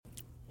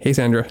Hey,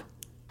 Sandra.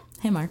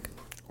 Hey, Mark.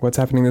 What's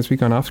happening this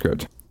week on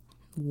Offscript?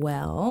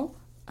 Well,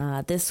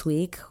 this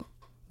week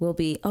will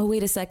be... Oh,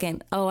 wait a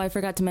second. Oh, I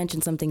forgot to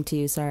mention something to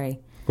you. Sorry.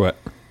 What?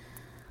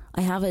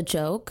 I have a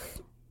joke,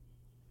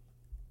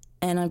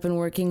 and I've been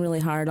working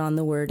really hard on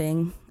the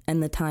wording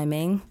and the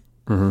timing,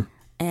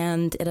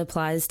 and it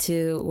applies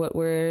to what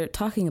we're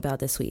talking about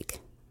this week.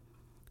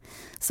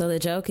 So the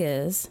joke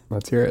is...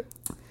 Let's hear it.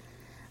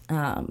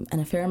 And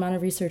a fair amount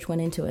of research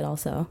went into it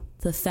also.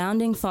 The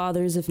founding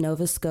fathers of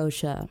Nova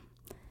Scotia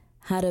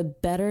had a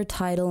better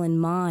title in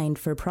mind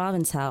for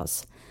Province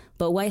House,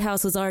 but White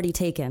House was already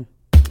taken.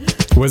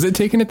 Was it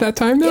taken at that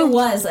time, though? It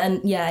was, and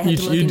yeah, I had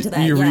to look into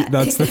that.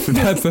 That's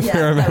the yeah,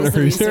 fair amount of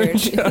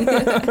research.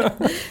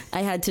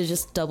 I had to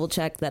just double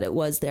check that it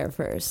was there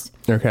first.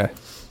 Okay.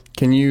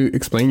 Can you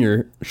explain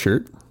your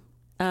shirt?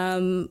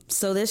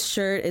 So this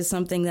shirt is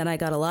something that I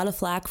got a lot of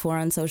flack for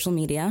on social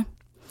media.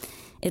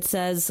 It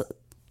says,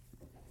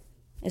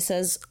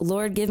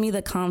 "Lord, give me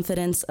the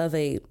confidence of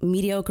a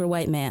mediocre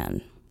white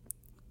man."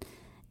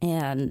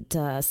 And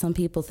some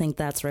people think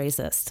that's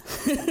racist.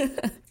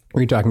 Are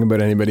you talking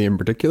about anybody in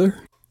particular?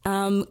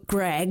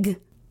 Greg.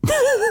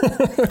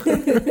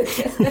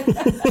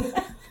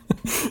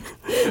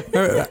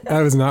 That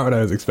was not what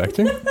I was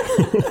expecting.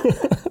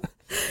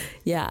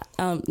 Yeah.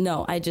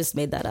 No, I just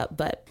made that up.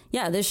 But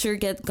yeah, this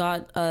shirt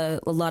got a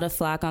lot of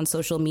flack on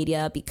social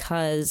media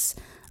because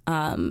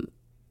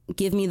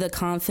give me the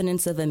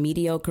confidence of a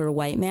mediocre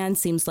white man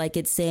seems like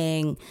it's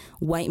saying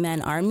white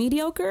men are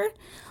mediocre.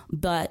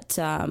 But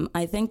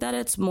I think that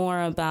it's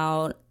more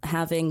about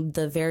having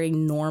the very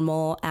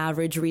normal,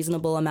 average,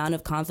 reasonable amount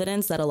of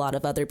confidence that a lot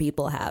of other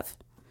people have.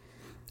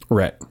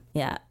 Right.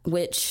 Yeah,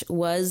 which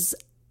was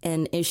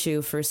an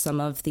issue for some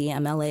of the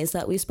MLAs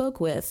that we spoke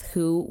with,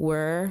 who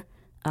were,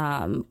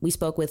 we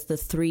spoke with the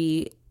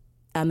three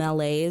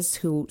MLAs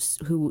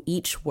who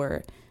each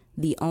were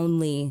the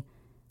only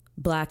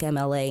Black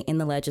MLA in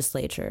the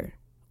legislature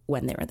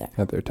when they were there.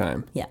 At their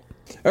time. Yeah.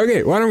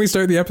 Okay, why don't we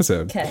start the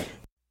episode? Okay.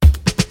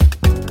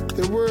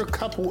 There were a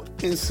couple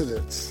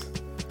incidents.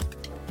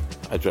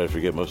 I try to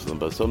forget most of them,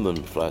 but some of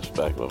them flash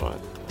back in my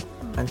mind.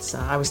 And so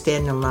I was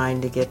standing in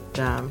line to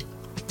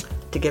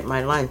get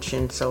my lunch,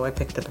 and so I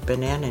picked up a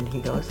banana, and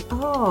he goes,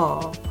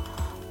 "Oh,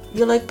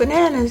 you like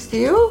bananas, do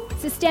you?"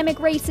 Systemic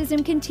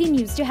racism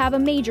continues to have a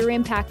major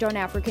impact on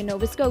African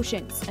Nova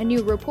Scotians. A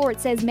new report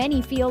says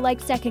many feel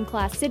like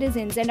second-class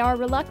citizens and are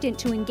reluctant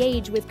to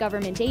engage with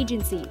government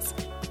agencies.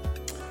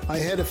 I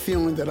had a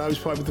feeling that I was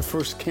probably the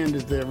first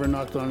candidate that ever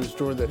knocked on his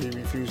door that he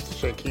refused to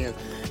shake hands.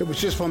 It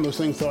was just one of those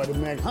things I would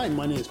imagine, "Hi,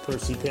 my name is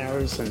Percy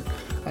Paris," and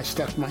I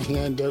stuck my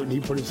hand out and he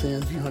put his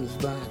hands behind his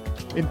back.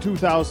 In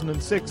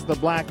 2006, the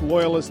Black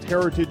Loyalist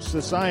Heritage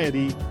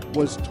Society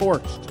was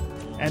torched.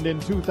 And in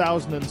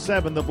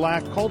 2007, the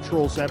Black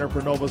Cultural Center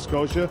for Nova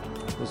Scotia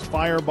was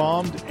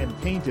firebombed and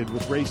painted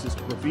with racist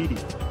graffiti.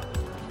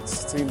 It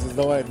seems as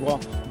though I'd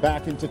walked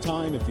back into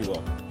time, if you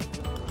will.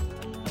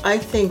 I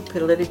think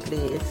politically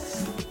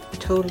it's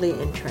totally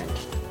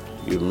entrenched.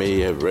 You may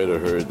have read or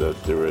heard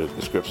that there were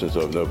descriptions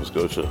of Nova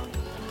Scotia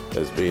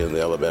as being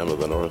the Alabama of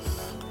the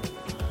North.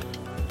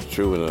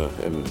 True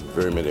in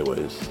very many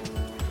ways.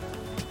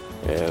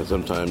 And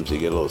sometimes you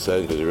get a little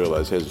sad because you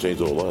realize it hasn't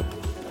changed a whole lot,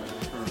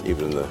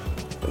 even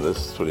in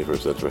this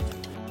 21st century.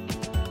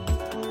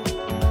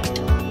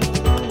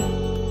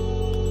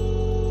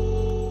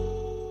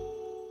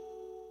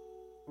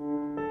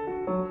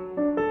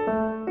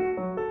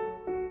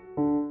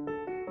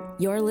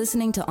 You're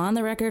listening to On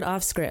the Record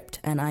Off Script,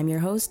 and I'm your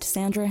host,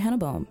 Sandra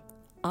Hennebaum.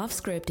 Off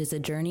Script is a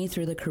journey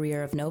through the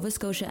career of Nova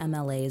Scotia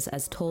MLAs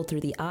as told through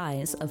the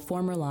eyes of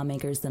former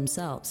lawmakers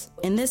themselves.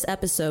 In this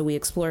episode, we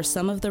explore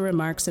some of the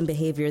remarks and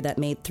behavior that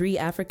made three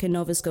African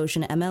Nova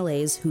Scotian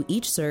MLAs, who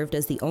each served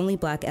as the only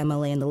Black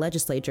MLA in the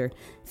legislature,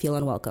 feel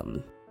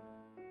unwelcome.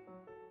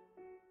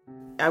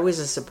 I was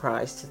a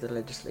surprise to the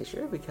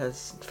legislature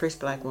because first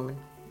Black woman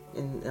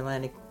in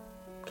Atlantic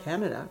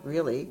Canada,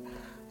 really,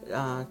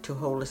 to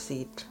hold a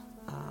seat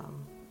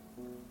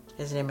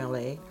as an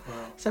MLA.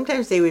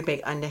 Sometimes they would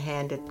make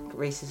underhanded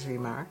racist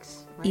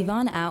remarks. Right?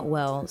 Yvonne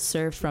Atwell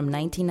served from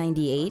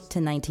 1998 to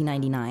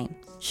 1999.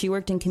 She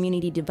worked in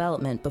community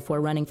development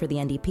before running for the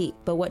NDP,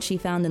 but what she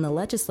found in the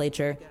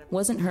legislature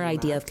wasn't her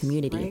idea of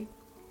community. Right?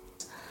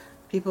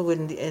 People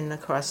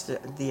across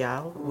the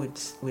aisle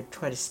would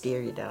try to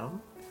stare you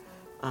down.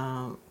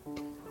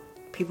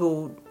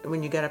 People,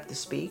 when you got up to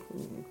speak,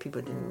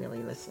 people didn't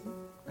really listen,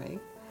 right?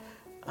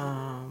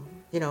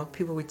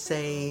 People would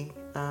say,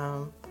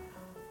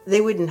 they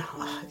wouldn't,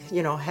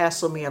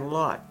 hassle me a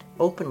lot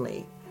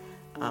openly,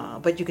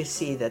 but you could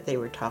see that they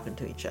were talking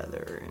to each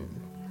other,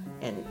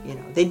 and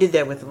they did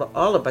that with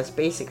all of us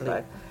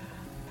basically.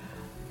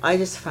 I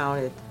just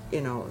found it,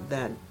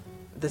 that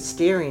the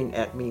staring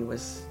at me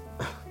was,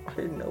 I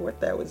didn't know what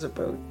that was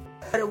about.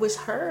 But it was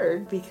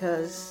hard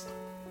because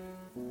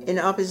in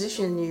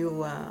opposition,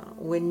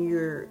 when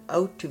you're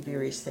out to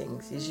various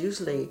things, is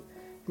usually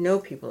no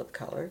people of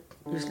color,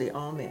 usually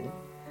all men.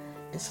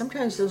 And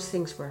sometimes those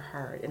things were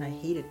hard, and I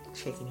hated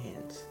shaking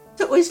hands.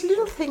 So it was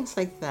little things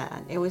like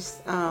that. It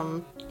was,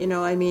 it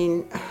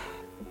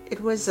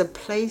was a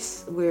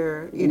place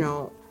where,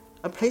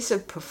 a place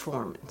of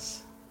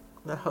performance.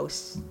 The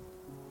house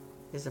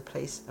is a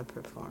place of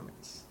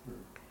performance.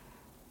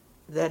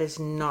 That is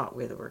not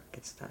where the work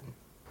gets done.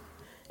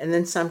 And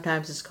then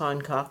sometimes it's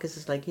called caucus.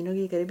 It's like,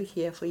 you got to be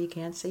careful. You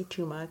can't say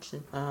too much.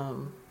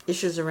 And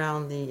issues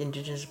around the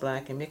Indigenous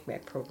Black and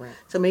Mi'kmaq program.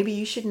 So maybe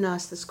you shouldn't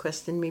ask this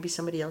question. Maybe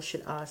somebody else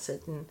should ask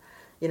it. And,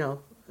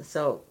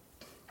 so...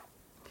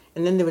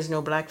 And then there was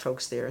no black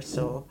folks there,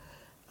 so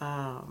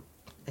I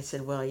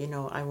said, well,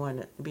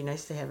 it'd be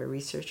nice to have a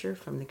researcher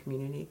from the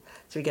community.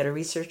 So we got a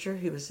researcher.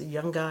 He was a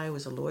young guy,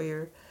 was a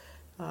lawyer.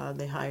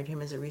 They hired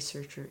him as a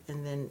researcher.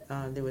 And then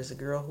there was a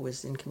girl who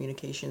was in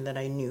communication that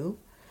I knew.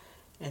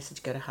 And I said,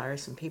 you got to hire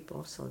some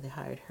people. So they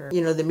hired her.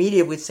 The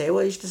media would say,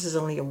 well, this is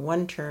only a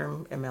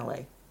one-term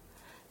MLA,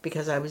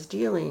 because I was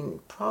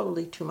dealing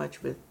probably too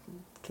much with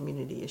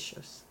community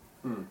issues.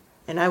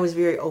 And I was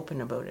very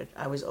open about it.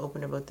 I was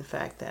open about the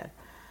fact that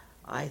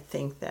I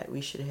think that we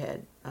should have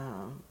had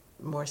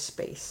more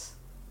space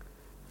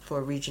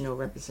for regional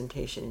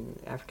representation in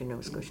the African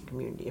Nova Scotian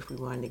community if we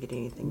wanted to get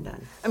anything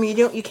done. I mean,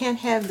 you can't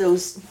have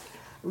those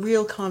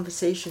real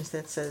conversations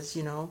that says,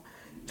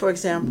 for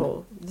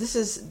example, this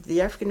is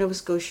the African Nova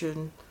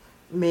Scotian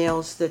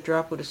males that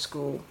drop out of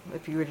school.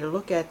 If you were to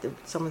look at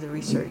some of the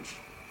research,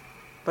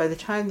 by the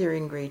time they're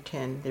in grade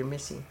 10, they're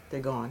missing.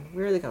 They're gone.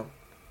 Where do they go?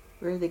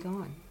 Where are they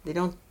gone? They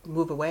don't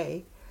move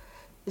away.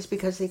 It's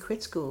because they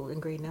quit school in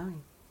grade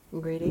 9. In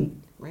grade 8,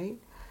 right?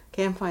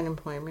 Can't find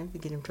employment, they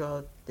get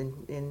involved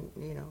in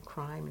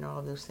crime and all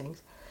of those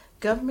things.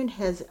 Government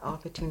has an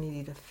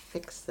opportunity to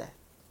fix that.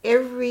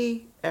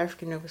 Every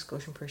African Nova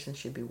Scotian person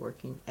should be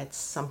working at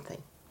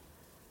something.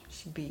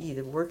 Should be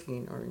either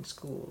working or in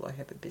school or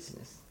have a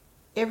business.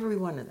 Every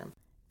one of them.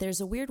 There's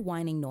a weird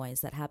whining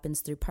noise that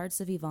happens through parts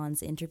of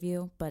Yvonne's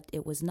interview, but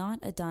it was not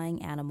a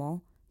dying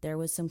animal. There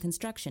was some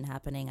construction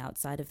happening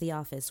outside of the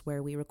office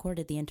where we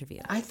recorded the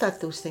interview. I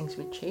thought those things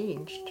would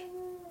change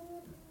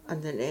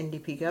under the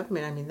NDP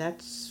government. I mean,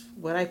 that's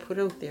what I put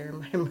out there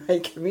in my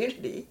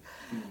community.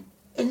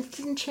 And it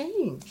didn't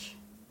change.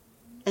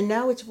 And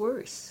now it's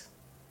worse.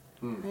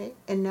 Right?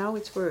 And now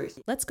it's worse.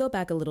 Let's go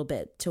back a little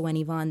bit to when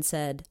Yvonne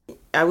said,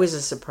 I was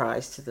a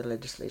surprise to the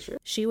legislature.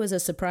 She was a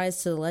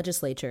surprise to the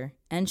legislature,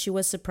 and she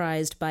was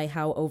surprised by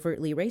how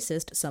overtly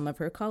racist some of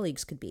her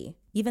colleagues could be.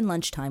 Even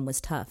lunchtime was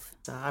tough.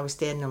 I was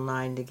standing in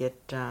line to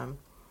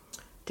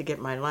get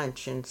my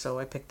lunch, and so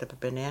I picked up a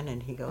banana,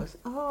 and he goes,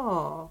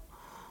 "Oh,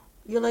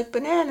 you like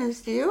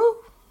bananas, do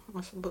you?"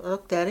 I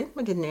looked at him.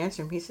 I didn't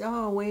answer him. He said,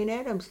 "Oh, Wayne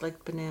Adams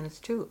liked bananas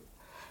too."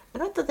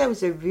 And I thought that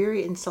was a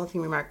very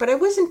insulting remark, but I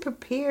wasn't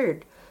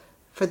prepared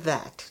for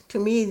that. To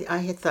me, I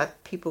had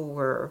thought people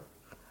were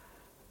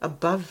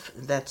above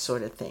that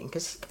sort of thing.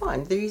 Because, come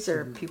on, these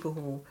are people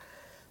who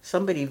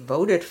somebody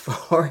voted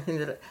for,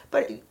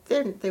 but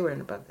they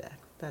weren't above that,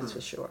 that's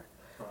for sure.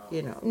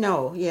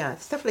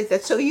 Stuff like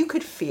that. So you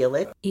could feel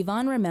it.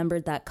 Yvonne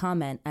remembered that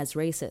comment as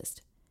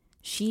racist.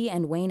 She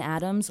and Wayne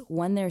Adams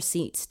won their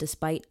seats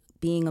despite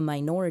being a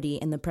minority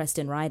in the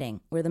Preston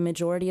riding, where the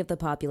majority of the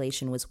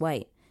population was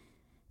white.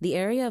 The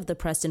area of the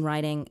Preston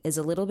riding is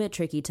a little bit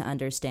tricky to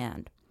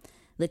understand.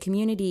 The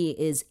community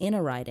is in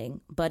a riding,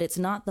 but it's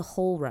not the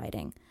whole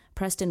riding.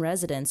 Preston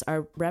residents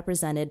are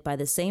represented by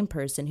the same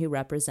person who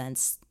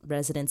represents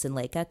residents in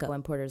Lake Echo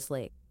and Porters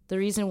Lake. The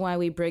reason why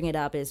we bring it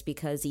up is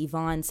because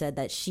Yvonne said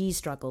that she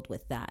struggled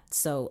with that.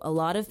 So a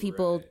lot of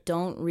people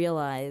don't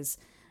realize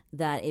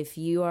that if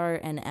you are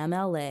an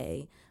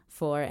MLA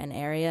for an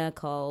area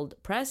called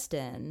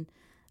Preston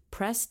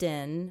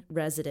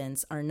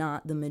residents are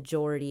not the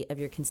majority of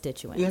your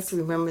constituents. You have to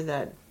remember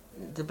that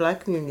the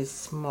black community is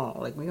small.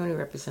 Like, we only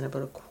represent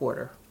about a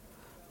quarter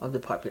of the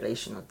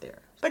population out there.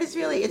 But it's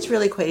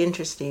really quite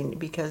interesting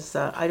because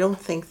I don't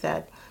think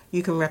that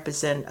you can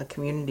represent a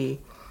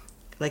community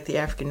like the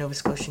African Nova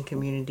Scotian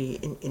community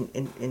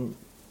in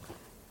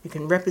you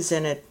can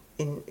represent it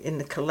in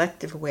the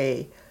collective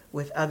way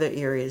with other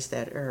areas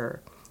that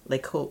are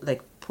like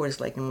Porters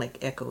Lake and Lake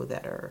Echo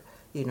that are,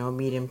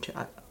 medium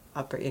to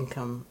upper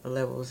income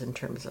levels in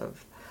terms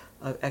of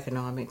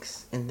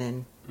economics, and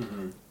then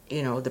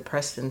the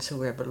Prestons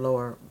who have a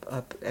lower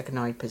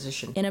economic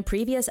position. In a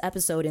previous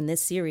episode in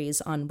this series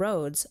on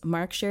roads,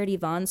 Mark shared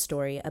Yvonne's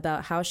story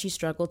about how she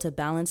struggled to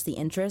balance the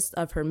interests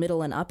of her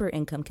middle and upper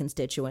income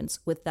constituents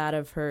with that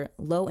of her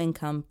low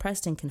income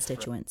Preston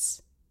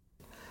constituents.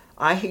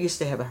 I used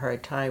to have a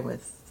hard time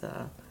with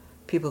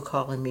people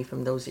calling me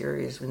from those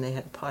areas when they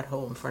had a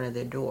pothole in front of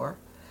their door.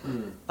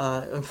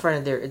 In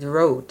front of the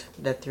road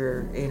that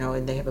they're,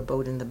 and they have a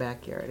boat in the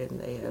backyard, and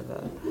they have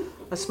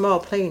a small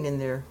plane in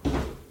their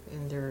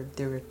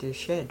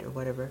shed or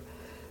whatever,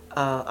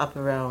 up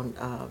around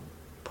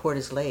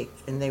Porters Lake,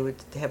 and they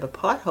would have a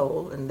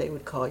pothole, and they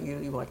would call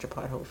you want your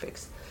pothole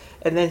fixed.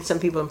 And then some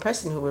people in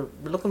Preston who were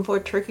looking for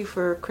a turkey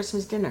for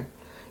Christmas dinner.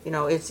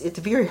 It's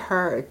very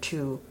hard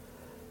to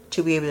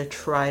be able to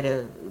try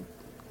to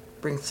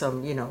bring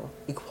some,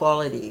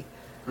 equality.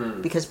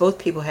 Because both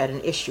people had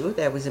an issue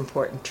that was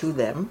important to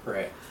them.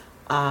 Right.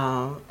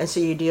 And so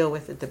you deal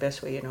with it the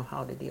best way you know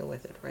how to deal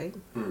with it, right?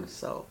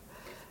 So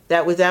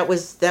that was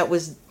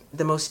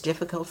the most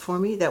difficult for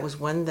me. That was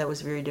one that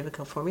was very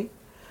difficult for me,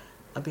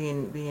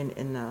 being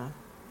in a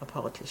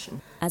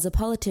politician. As a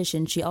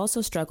politician, she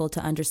also struggled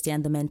to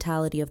understand the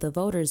mentality of the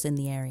voters in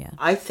the area.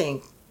 I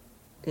think,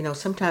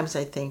 sometimes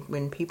I think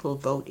when people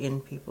vote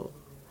in people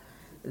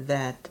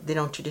that they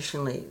don't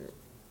traditionally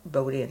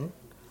vote in.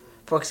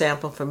 For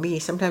example, for me,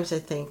 sometimes I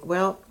think,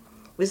 well,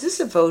 was this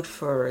a vote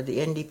for the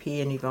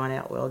NDP and Yvonne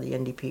Atwell, the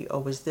NDP,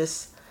 or was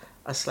this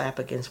a slap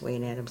against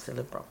Wayne Adams, the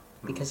Liberal,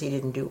 because he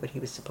didn't do what he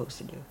was supposed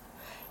to do?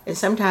 And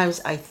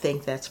sometimes I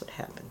think that's what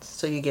happens.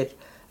 So you get,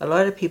 a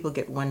lot of people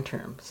get one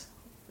terms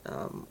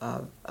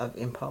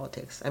in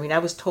politics. I mean, I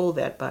was told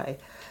that by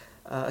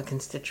a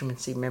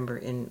constituency member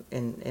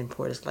in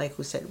Portage-Lake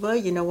who said, well,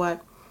 you know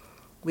what?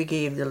 We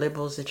gave the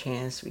Liberals a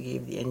chance, we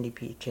gave the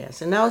NDP a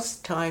chance, and now it's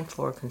time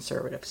for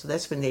Conservatives. So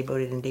that's when they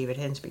voted in David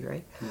Hensby,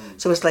 right?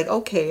 So it's like,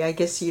 okay, I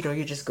guess, you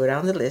just go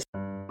down the list.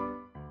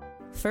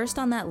 First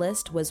on that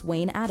list was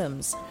Wayne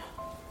Adams.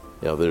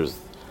 Yeah, there's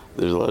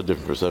a lot of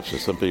different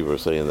perceptions. Some people are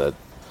saying that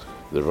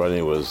the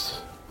running was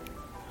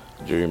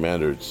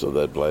gerrymandered so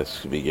that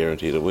blacks could be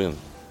guaranteed a win.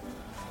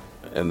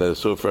 And that is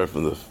so far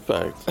from the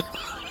fact.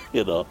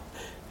 If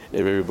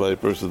every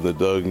black person that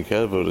Doug and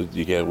Kat voted,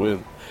 you can't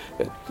win.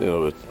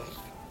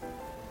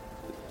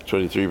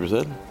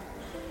 23%.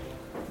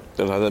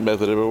 Don't know how that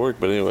method ever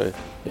worked, but anyway,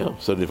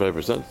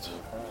 75%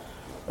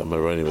 of my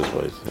running was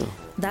white.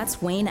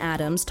 That's Wayne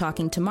Adams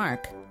talking to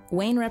Mark.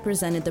 Wayne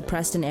represented the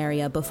Preston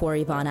area before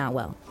Yvonne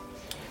Atwell.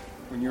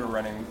 When you were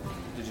running,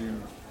 did you,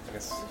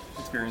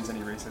 experience any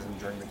racism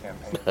during the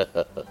campaign?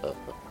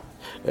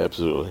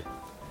 Absolutely.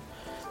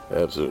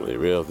 Absolutely,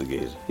 right off the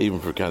gate. Even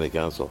for county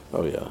council.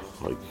 Oh yeah,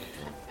 like,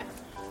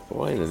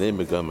 why in the name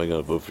of God am I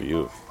going to vote for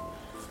you?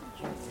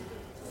 I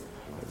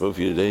vote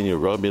for you today and you'll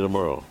rob me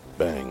tomorrow.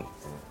 Bang.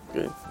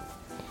 Okay.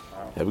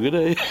 Wow. Have a good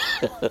day.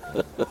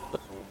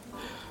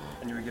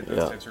 And you would get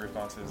those types of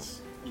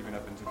responses even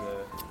up into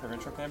the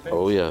provincial campaign?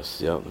 Oh yes,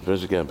 the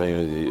provincial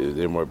campaign,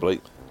 they're more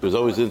blatant. It was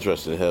always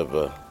interesting to have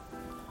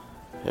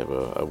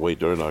a white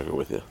door knocker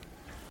with you.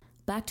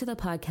 Back to the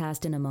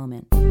podcast in a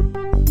moment.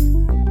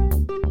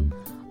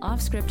 Off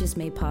Script is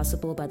made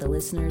possible by the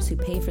listeners who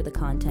pay for the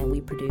content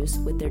we produce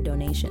with their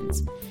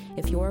donations.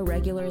 If you're a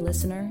regular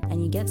listener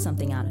and you get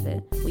something out of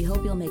it, we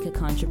hope you'll make a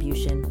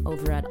contribution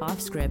over at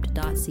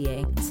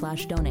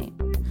offscript.ca/donate.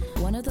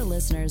 One of the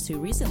listeners who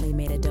recently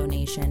made a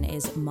donation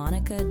is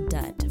Monica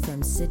Dutt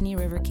from Sydney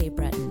River, Cape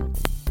Breton.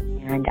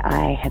 And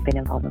I have been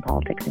involved in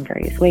politics in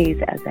various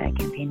ways as a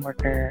campaign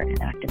worker, an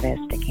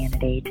activist, a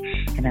candidate,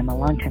 and I'm a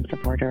longtime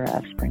supporter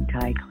of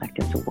Springtide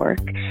Collective's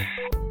work.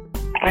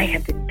 I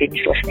have been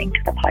binge listening to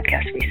the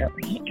podcast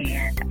recently,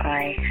 and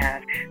I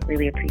have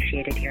really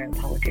appreciated hearing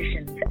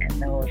politicians and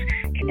those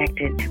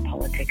connected to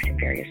politics in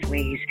various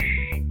ways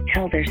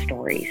tell their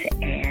stories.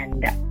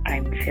 And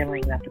I'm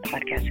feeling that the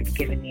podcast has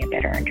given me a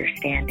better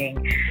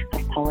understanding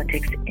of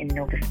politics in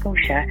Nova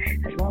Scotia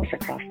as well as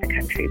across the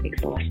country,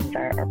 because the lessons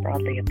are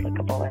broadly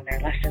applicable, and they're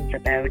lessons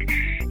about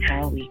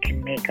how we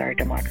can make our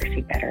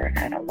democracy better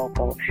at a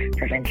local,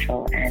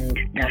 provincial, and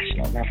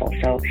national level.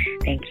 So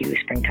thank you,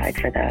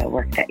 Springtide, for the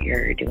work that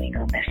you're doing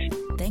on this.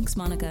 Thanks,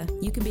 Monica.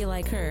 You can be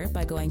like her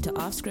by going to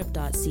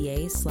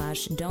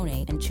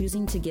offscript.ca/donate and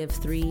choosing to give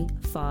 $3,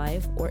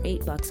 $5, or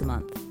 $8 a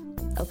month.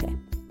 Okay,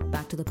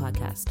 back to the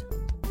podcast.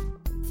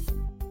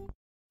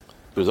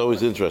 It was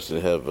always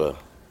interesting to have a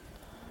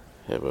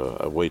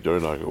white door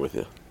knocker with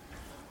you.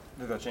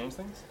 Did that change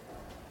things?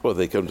 Well,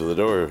 they come to the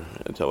door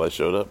until I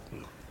showed up.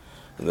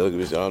 And they look at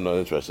me and say, I'm not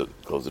interested.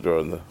 Close the door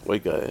on the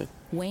white guy.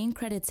 Wayne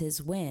credits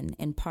his win,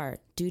 in part,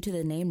 due to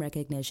the name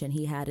recognition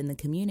he had in the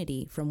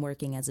community from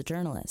working as a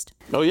journalist.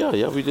 Oh,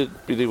 yeah, we did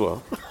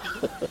well.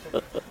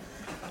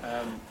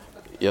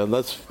 Yeah, and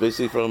that's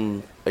basically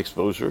from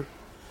exposure.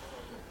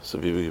 So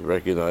people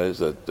recognize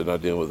that they're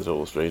not dealing with a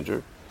total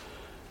stranger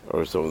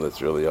or someone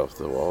that's really off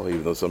the wall,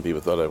 even though some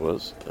people thought I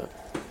was.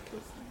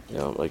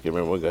 Like I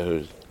remember one guy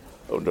who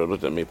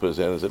looked at me, put his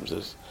hand on his hip and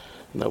says,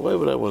 now why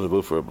would I want to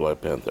vote for a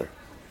Black Panther?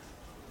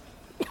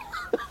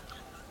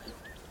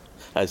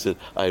 I said,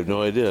 I have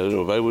no idea. I don't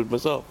know if I would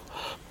myself.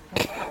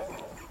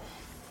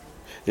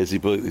 As he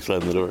politely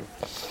slammed the door.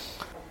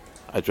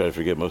 I try to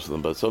forget most of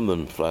them, but some of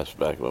them flash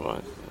back in my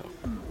mind.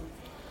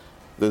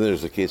 Then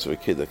there's the case of a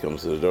kid that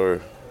comes to the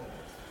door,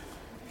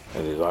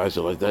 and his eyes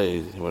are like that.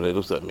 When he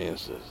looks at me and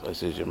says, I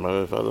say, is your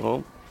mother and father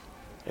home?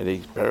 And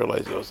he's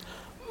paralyzed. He goes,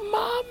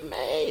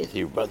 Mommy!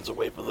 He runs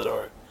away from the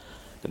door.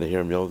 And I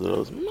hear him yell to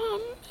those,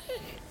 Mommy!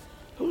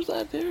 Who's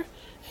that there?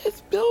 It's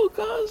Bill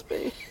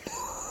Cosby.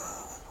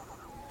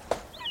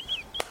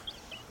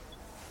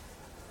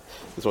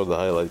 It's one of the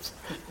highlights.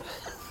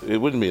 It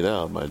wouldn't be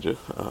now, mind you.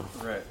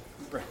 Right,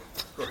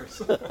 of course.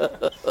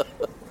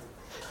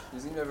 You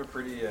seem to have a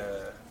pretty,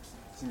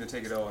 seem to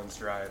take it all in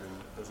stride and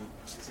doesn't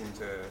seem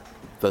to...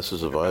 That's a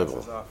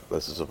survival.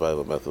 That's a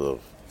survival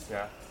method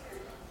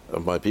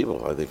of my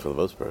people, I think, for the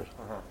most part.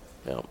 Uh-huh.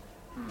 Yeah.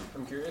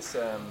 I'm curious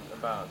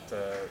about,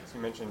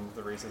 you mentioned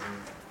the racism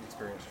you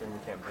experience during the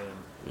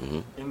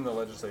campaign in the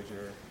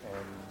legislature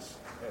and as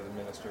a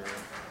minister.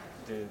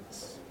 Did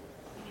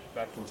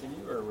that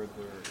continue, or were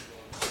there...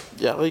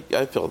 Yeah,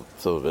 I felt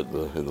some of it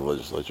in the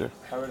legislature.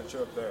 How would it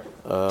show up there?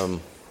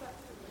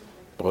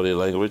 Body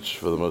language,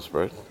 for the most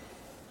part.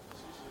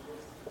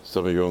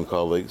 Some of your own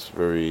colleagues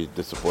very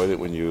disappointed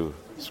when you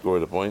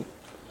scored a point.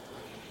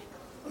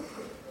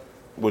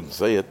 Wouldn't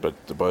say it,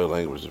 but the body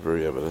language is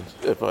very evident.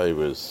 If I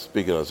was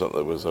speaking on something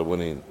that was a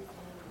winning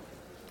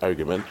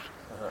argument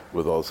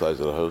with all sides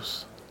of the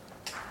House,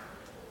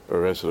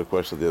 or answered a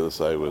question the other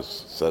side was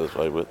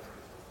satisfied with,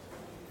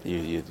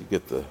 you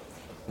get the,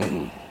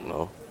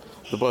 no.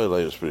 The body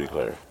language is pretty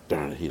clear.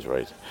 Darn it, he's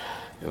right.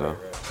 You know,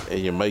 and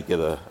you might get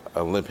a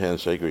limp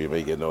handshake, or you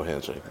may get no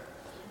handshake.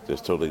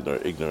 Just totally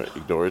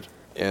ignore it.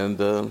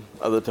 And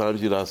other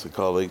times you'd ask a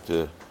colleague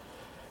to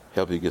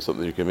help you get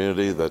something in your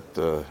community that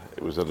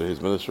it was under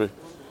his ministry,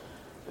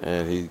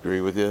 and he'd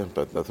agree with you,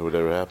 but nothing would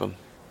ever happen.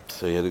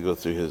 So you had to go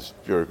through his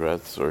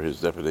bureaucrats or his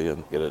deputy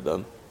and get it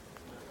done.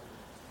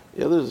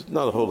 Yeah, there's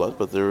not a whole lot,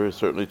 but there were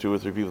certainly 2 or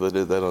 3 people that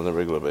did that on a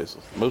regular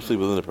basis, mostly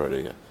within the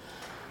party. I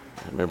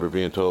remember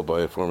being told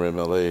by a former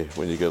MLA,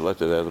 when you get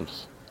elected,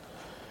 Adams,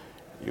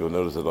 you'll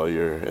notice that all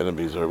your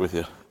enemies are with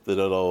you. They're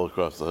not all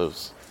across the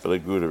House, but I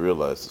grew to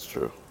realize it's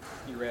true.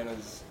 You ran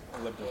as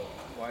a Liberal.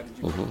 Why did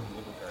you go to the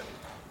Liberal Party?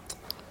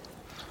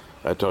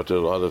 I talked to a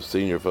lot of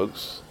senior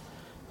folks,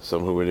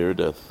 some who were near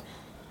death.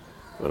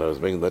 When I was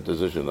making that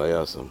decision, I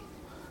asked them,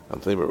 I'm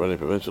thinking about running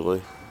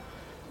provincially.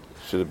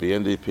 Should it be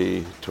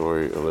NDP,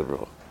 Tory, or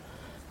Liberal?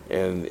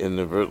 And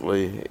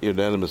inadvertently,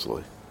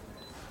 unanimously,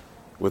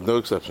 with no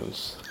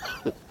exceptions,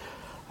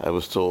 I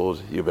was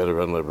told, you better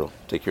run Liberal.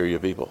 Take care of your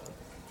people.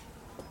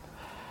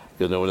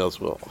 Because no one else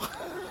will.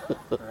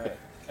 All right.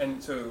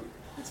 And so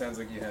it sounds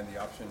like you had the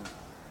option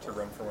to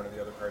run for one of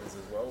the other parties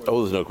as well?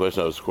 Oh, there's no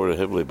question. I was supported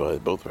heavily by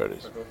both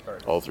parties. By both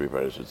parties? All 3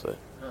 parties, I should say.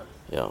 Huh.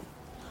 Yeah.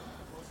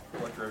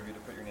 What drove you to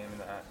put your name in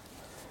the hat?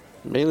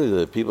 Mainly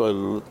the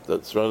people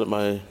that surrounded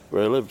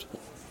where I lived,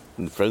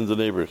 and friends and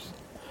neighbors.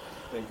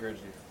 They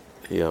encouraged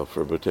you? Yeah,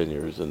 for about 10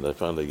 years, and I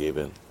finally gave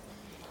in.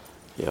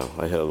 Yeah,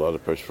 I had a lot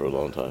of pressure for a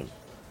long time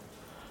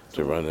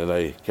to run, and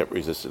I kept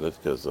resisting it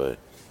because there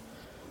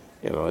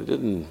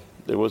wasn't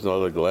a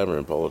lot of glamour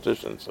in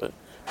politicians.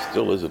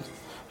 Still isn't.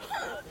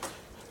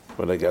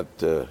 When I got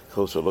a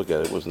closer look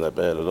at it, it wasn't that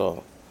bad at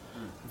all.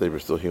 They were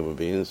still human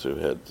beings who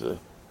had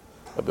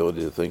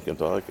ability to think and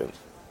talk, and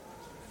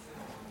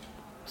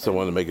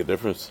someone to make a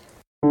difference.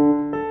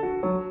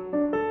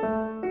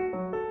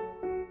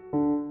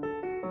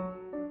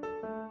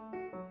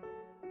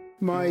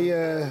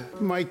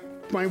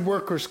 My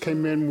workers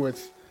came in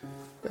with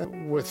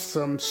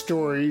some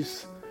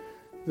stories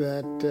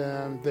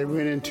that they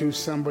ran into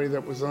somebody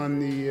that was on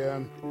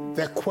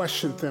that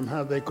questioned them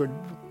how they could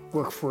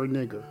work for a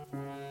nigger,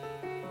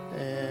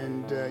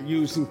 and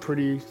using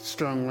pretty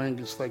strong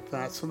language like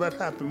that. So that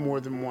happened more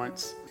than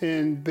once.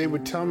 And they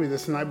would tell me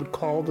this, and I would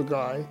call the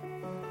guy.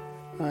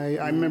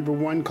 I remember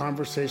one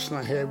conversation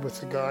I had with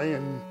the guy,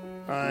 and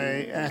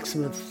I asked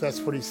him if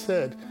that's what he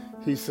said.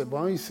 He said,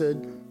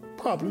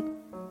 probably,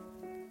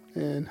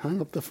 and hung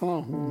up the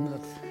phone.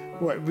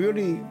 What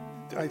really,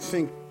 I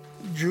think,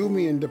 drew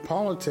me into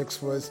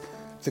politics was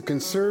the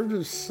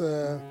Conservatives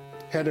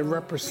had a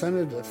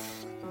representative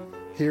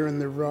here in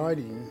the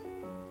riding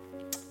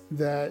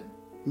that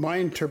my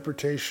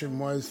interpretation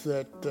was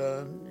that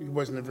he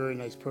wasn't a very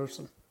nice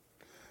person,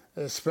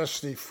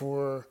 especially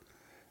for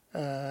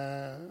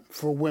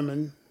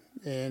women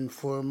and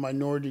for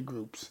minority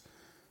groups.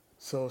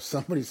 So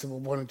somebody said, well,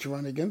 why don't you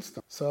run against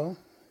them? So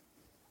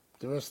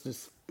the rest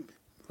is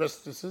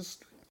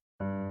history.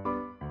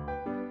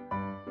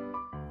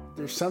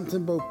 There's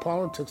something about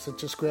politics that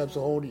just grabs a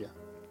hold of you.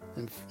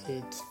 And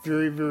it's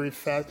very, very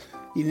fast,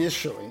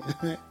 initially.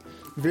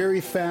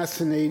 Very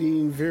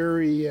fascinating,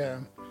 very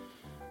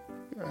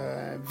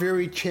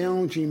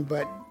challenging,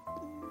 but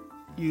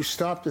you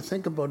stop to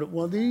think about it.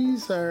 Well,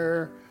 these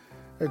are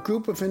a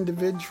group of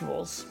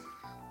individuals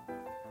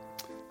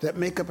that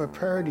make up a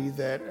party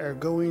that are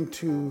going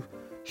to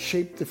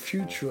shape the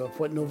future of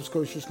what Nova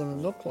Scotia is going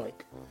to look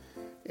like.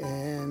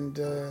 And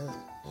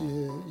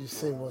you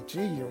say, well,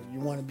 gee, you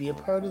want to be a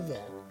part of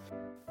that.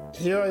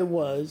 Here I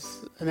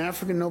was, an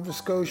African Nova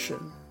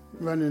Scotian,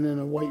 running in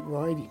a white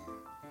riding.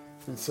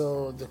 And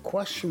so the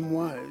question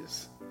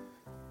was,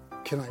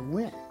 can I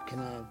win? Can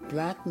a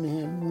black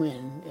man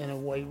win in a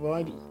white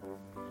riding?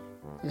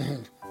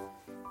 And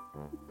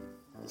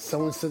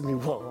someone said to me,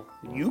 well,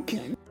 you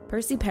can.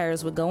 Percy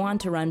Pears would go on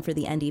to run for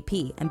the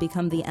NDP and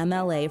become the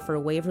MLA for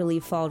Waverley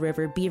Fall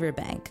River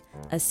Beaverbank,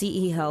 a seat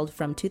he held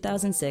from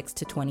 2006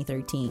 to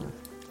 2013.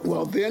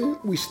 Well, then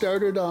we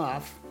started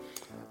off.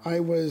 I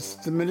was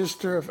the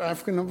Minister of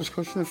African Nova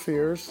Scotian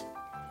Affairs,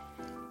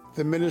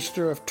 the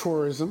Minister of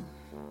Tourism,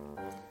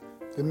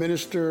 the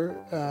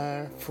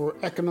Minister for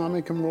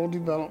Economic and Rural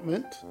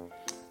Development,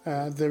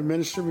 the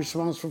Minister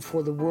responsible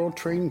for the World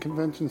Trade and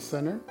Convention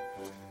Center,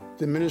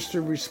 the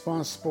Minister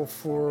responsible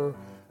for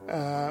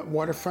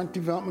Waterfront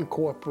Development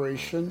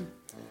Corporation.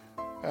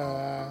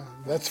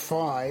 That's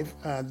 5.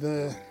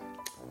 The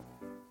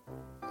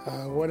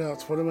What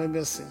else? What am I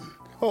missing?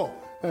 Oh,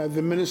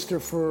 the Minister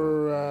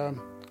for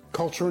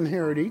Culture and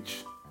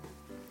Heritage.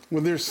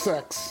 Well, there's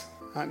sex.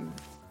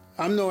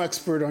 I'm no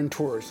expert on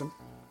tourism.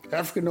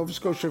 African Nova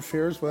Scotia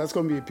Affairs, well, that's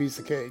going to be a piece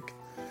of cake.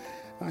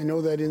 I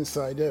know that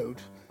inside out.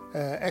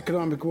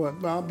 Economic,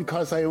 well,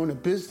 because I own a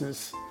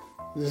business,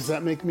 does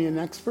that make me an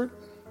expert?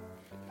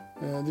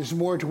 There's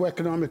more to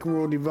economic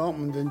rural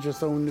development than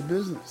just owning a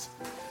business.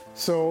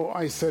 So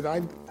I said,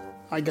 I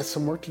got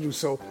some work to do.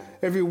 So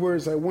everywhere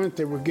as I went,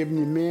 they were giving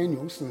me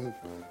manuals. And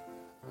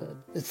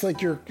it's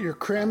like you're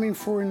cramming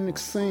for an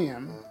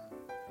exam,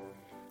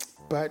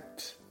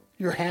 but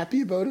you're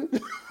happy about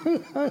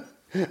it.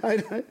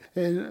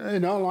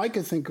 and all I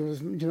could think of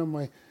was,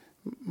 my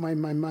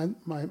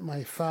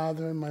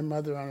father and my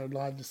mother aren't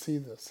alive to see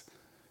this.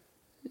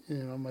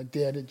 My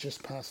dad had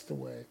just passed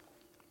away.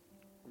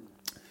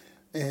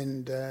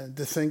 And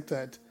to think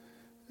that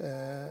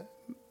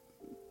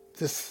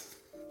this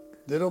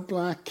little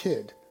black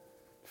kid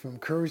from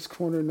Curry's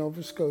Corner,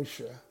 Nova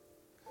Scotia,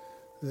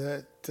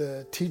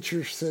 that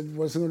teacher said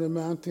wasn't going to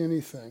amount to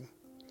anything,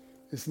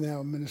 is now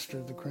a minister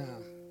of the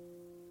Crown.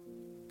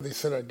 They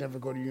said I'd never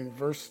go to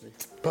university.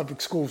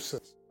 Public school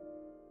system.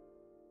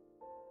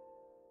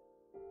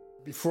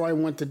 Before I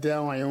went to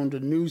Dow, I owned a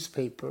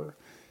newspaper,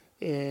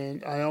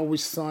 and I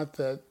always thought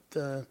that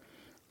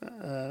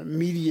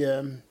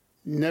media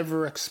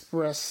never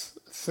express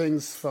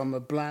things from a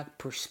black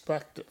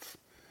perspective.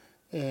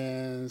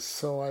 And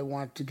so I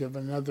want to give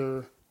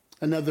another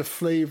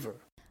flavor.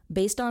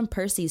 Based on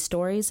Percy's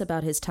stories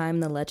about his time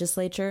in the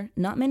legislature,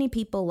 not many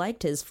people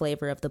liked his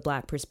flavor of the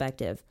black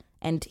perspective,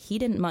 and he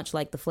didn't much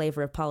like the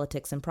flavor of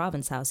politics in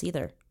Province House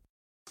either.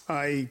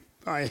 I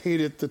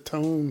hated the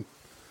tone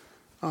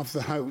of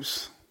the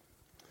House.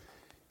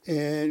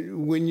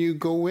 And when you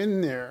go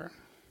in there,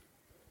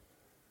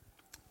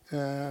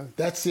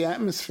 that's the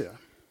atmosphere.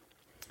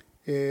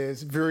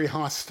 It's very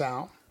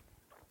hostile.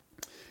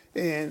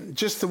 And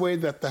just the way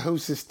that the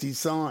House is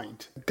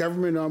designed.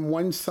 Government on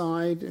one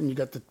side, and you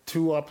got the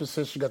two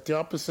opposition. You got the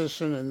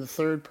opposition and the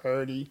third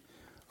party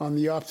on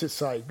the opposite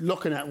side,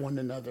 looking at one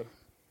another.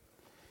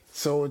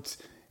 So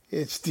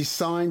it's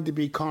designed to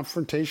be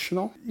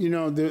confrontational.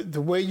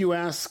 The way you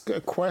ask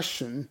a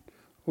question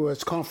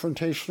was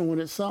confrontational in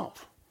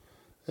itself.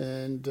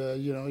 And,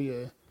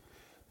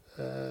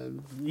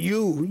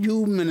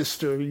 you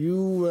minister,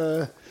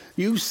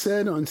 you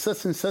said on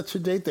such and such a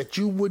date that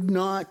you would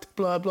not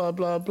blah, blah,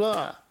 blah,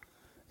 blah.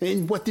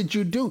 And what did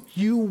you do?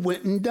 You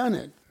went and done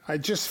it. I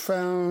just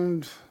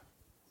found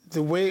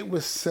the way it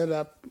was set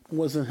up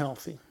wasn't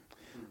healthy.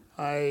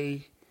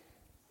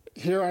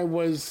 Here I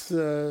was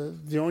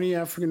the only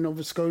African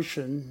Nova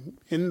Scotian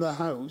in the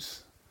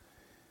House,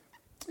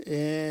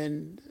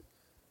 and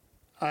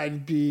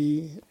I'd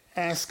be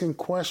asking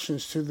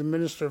questions to the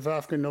Minister of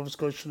African Nova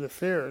Scotian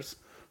Affairs,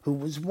 who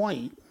was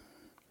white,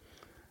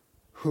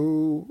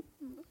 who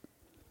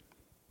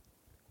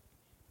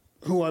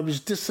I was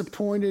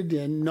disappointed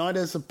in, not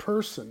as a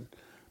person,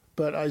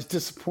 but I was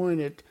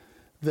disappointed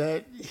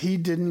that he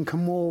didn't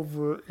come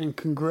over and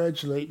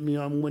congratulate me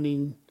on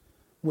winning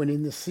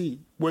the seat,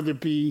 whether it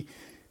be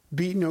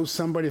beating out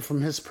somebody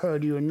from his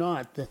party or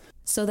not.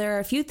 So there are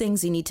a few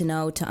things you need to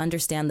know to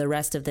understand the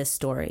rest of this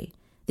story.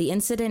 The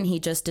incident he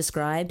just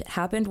described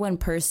happened when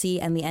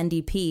Percy and the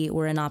NDP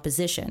were in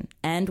opposition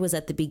and was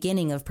at the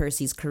beginning of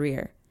Percy's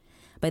career.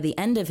 By the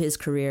end of his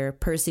career,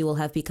 Percy will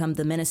have become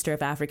the Minister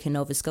of African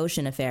Nova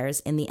Scotian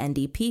Affairs in the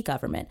NDP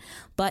government,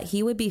 but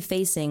he would be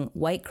facing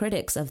white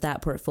critics of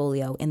that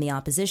portfolio in the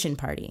opposition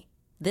party.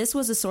 This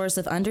was a source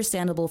of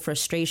understandable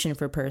frustration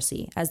for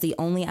Percy, as the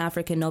only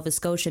African Nova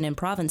Scotian in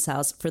Province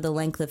House for the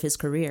length of his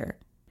career.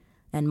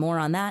 And more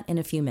on that in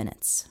a few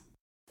minutes.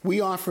 We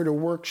offered a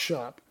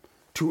workshop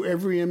to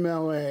every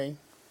MLA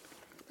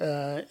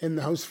in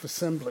the House of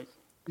Assembly.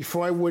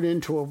 Before I went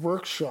into a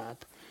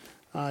workshop,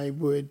 I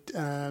would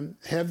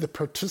have the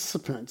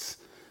participants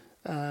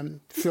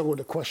fill out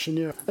a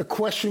questionnaire. A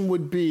question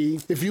would be,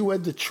 if you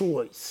had the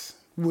choice,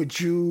 would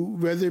you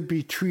rather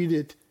be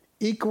treated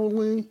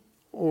equally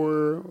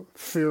or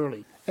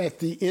fairly? At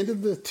the end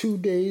of the 2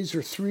 days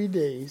or 3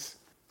 days,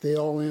 they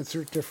all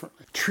answer it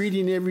differently.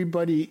 Treating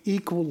everybody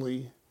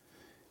equally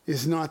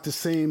is not the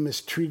same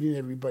as treating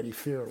everybody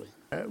fairly.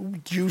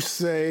 You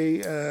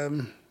say,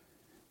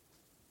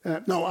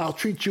 no, I'll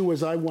treat you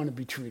as I want to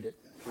be treated.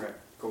 Right,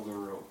 golden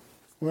rule.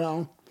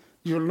 Well,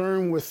 you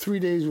learn with 3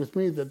 days with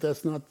me that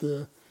that's not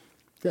the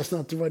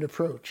right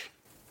approach.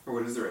 Or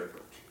what is the right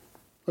approach?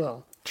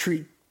 Well,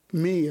 treat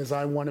me as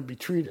I want to be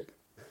treated,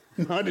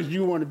 not as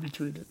you want to be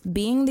treated.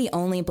 Being the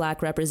only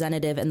black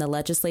representative in the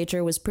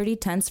legislature was pretty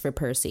tense for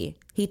Percy.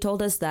 He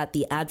told us that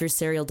the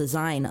adversarial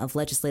design of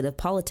legislative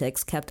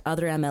politics kept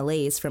other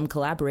MLAs from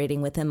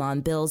collaborating with him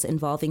on bills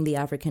involving the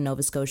African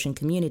Nova Scotian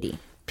community.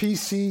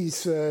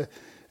 PCs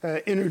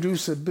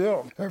introduce a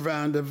bill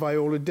around the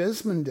Viola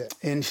Desmond Day.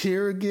 And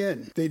here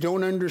again, they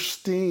don't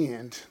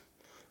understand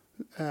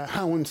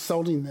how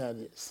insulting that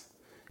is.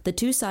 The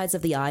two sides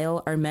of the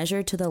aisle are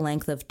measured to the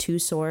length of 2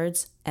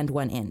 swords and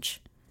 1 inch.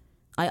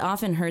 I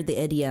often heard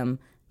the idiom,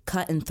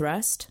 cut and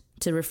thrust,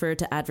 to refer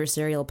to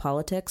adversarial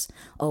politics,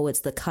 oh, it's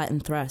the cut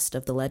and thrust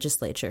of the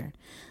legislature.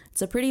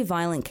 It's a pretty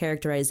violent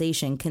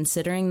characterization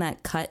considering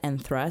that cut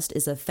and thrust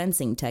is a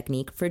fencing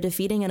technique for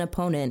defeating an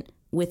opponent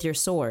with your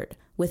sword.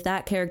 With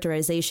that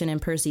characterization in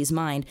Percy's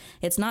mind,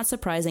 it's not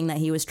surprising that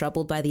he was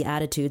troubled by the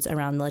attitudes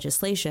around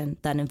legislation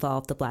that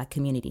involved the black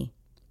community.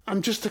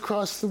 I'm just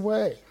across the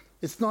way.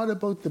 It's not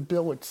about the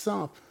bill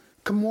itself.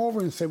 Come over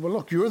and say, well,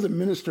 look, you're the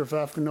Minister of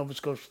African Nova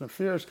Scotian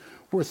Affairs.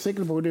 We're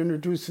thinking about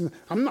introducing,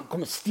 I'm not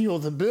going to steal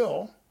the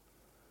bill.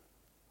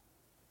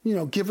 You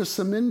know, give us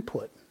some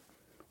input.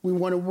 We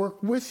want to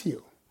work with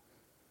you.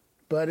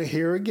 But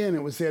here again,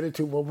 it was the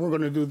attitude, well, we're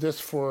going to do this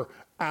for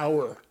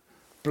our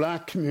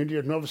black community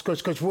of Nova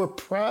Scotia because we're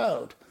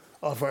proud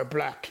of our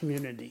black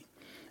community.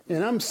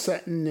 And I'm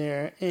sitting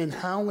there, and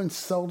how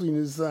insulting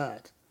is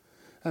that?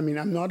 I mean,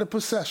 I'm not a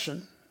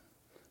possession.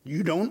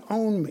 You don't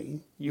own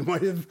me. You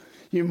might have,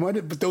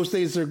 but those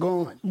days are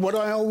gone. What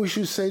I always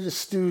used to say to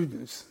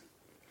students,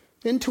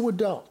 and to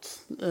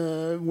adults,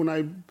 when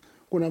I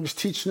was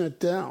teaching at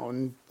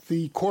Down,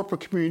 the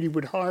corporate community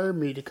would hire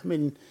me to come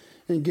in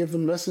and give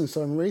them lessons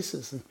on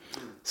racism.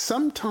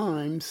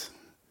 Sometimes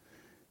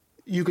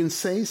you can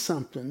say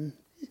something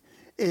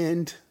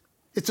and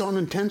it's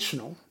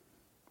unintentional,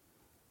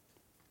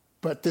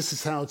 but this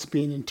is how it's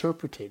being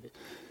interpreted.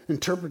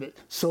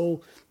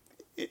 So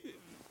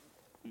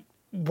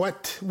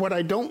what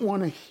I don't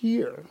want to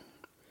hear,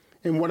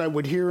 and what I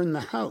would hear in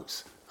the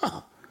House,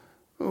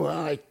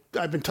 I've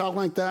been talking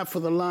like that for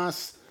the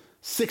last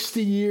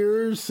 60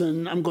 years,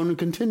 and I'm going to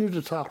continue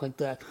to talk like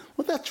that.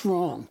 Well, that's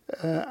wrong.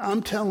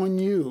 I'm telling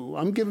you,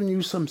 I'm giving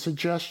you some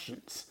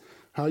suggestions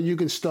how you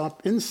can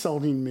stop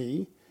insulting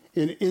me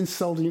and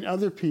insulting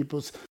other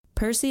people's.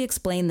 Percy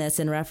explained this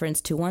in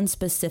reference to one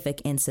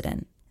specific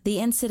incident. The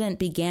incident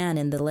began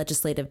in the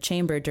legislative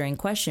chamber during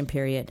question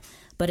period,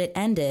 but it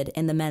ended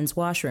in the men's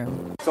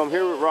washroom. So I'm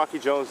here with Rocky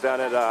Jones down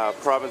at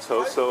Province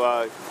House.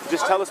 So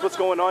just tell us what's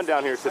going on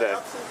down here today.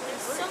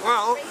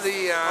 Well,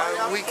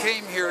 we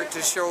came here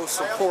to show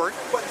support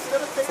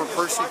for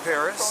Percy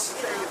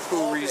Paris,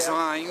 who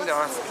resigned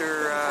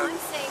after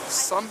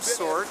some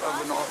sort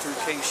of an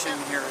altercation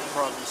here at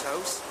Province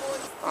House.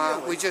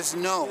 We just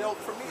know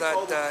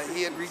that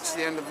he had reached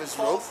the end of his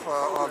rope,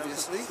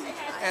 obviously,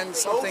 and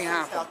something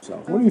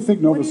happened. What do you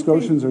think Nova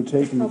Scotians are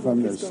taking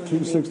from this? Two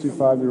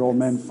 65-year-old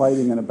men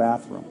fighting in a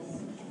bathroom.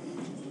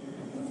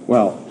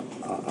 Well,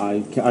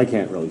 I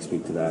can't really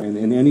speak to that.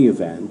 In any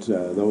event,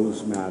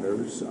 those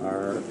matters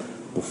are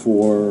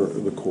before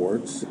the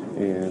courts,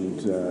 and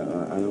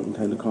I don't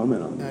intend to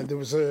comment on that. There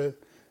was a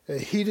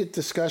heated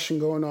discussion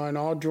going on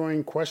all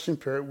during question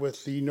period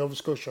with the Nova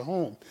Scotia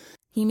Home.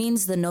 He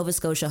means the Nova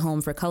Scotia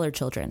Home for Colored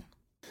Children.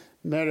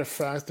 Matter of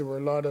fact, there were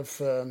a lot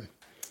of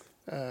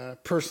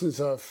persons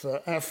of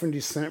African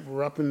descent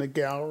were up in the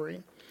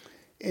gallery,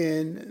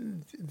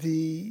 and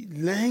the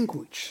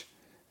language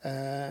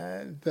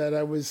that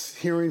I was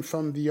hearing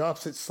from the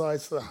opposite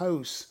sides of the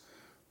house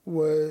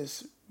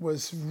was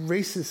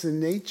racist in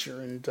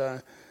nature, and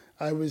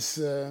I was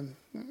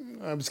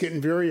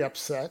getting very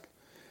upset.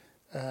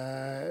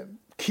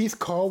 Keith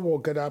Caldwell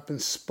got up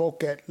and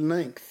spoke at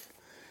length,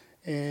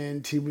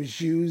 and he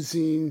was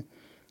using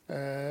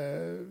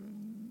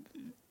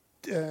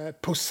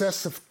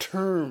possessive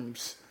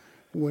terms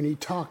when he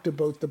talked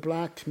about the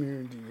black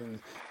community. And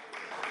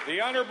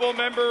the honourable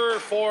member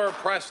for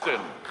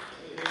Preston.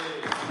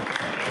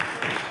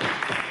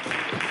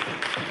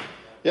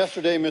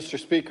 Yesterday, Mr.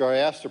 Speaker, I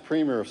asked the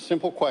Premier a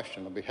simple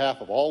question on behalf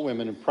of all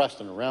women in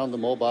Preston around the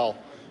mobile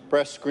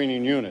breast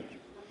screening unit.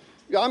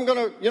 You're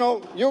going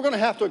to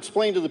have to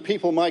explain to the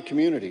people of my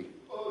community,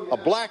 a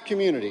black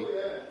community,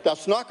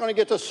 that's not going to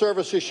get the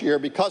service this year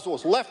because it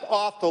was left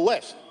off the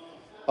list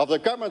of the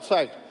government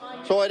side.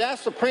 So I'd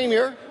ask the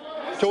Premier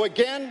to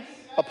again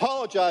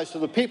apologize to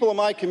the people of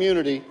my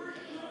community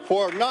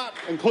for not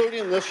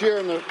including this year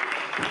in the...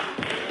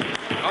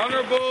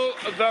 Honourable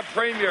the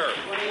Premier.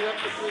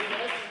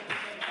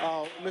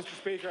 Mr.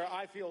 Speaker,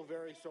 I feel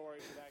very sorry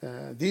for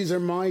that. These are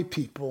my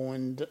people,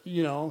 and,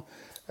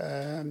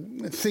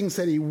 things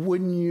that he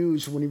wouldn't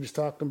use when he was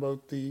talking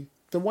about the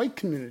white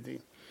community.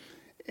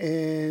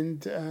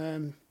 And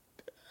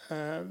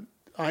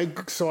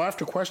so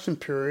after question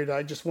period,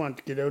 I just wanted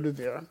to get out of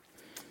there.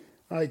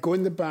 I go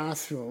in the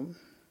bathroom,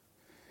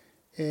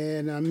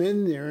 and I'm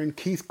in there, and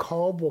Keith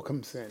Caldwell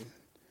comes in.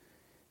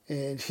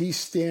 And he's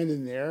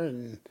standing there,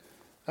 and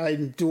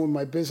I'm doing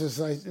my business,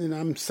 and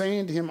I'm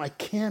saying to him, I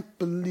can't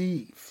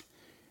believe,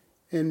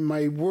 in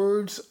my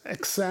words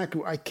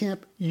exactly,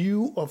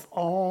 you of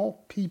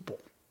all people,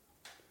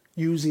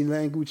 using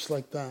language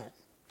like that.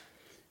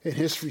 And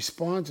his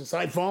response is,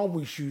 I've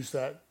always used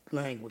that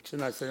language.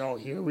 And I said, oh,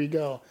 here we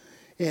go.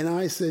 And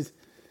I said,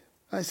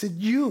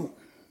 you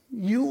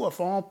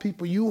of all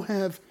people, you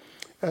have,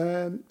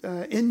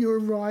 in your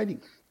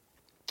riding,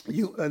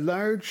 a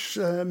large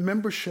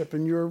membership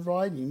in your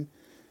riding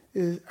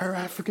are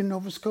African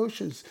Nova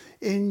Scotians,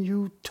 and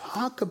you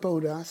talk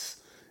about us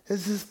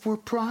as if we're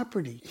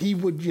property. He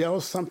would yell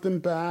something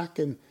back,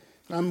 and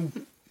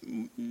I'm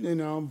you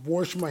know,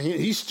 wash my hands.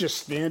 He's just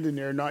standing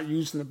there, not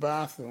using the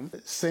bathroom,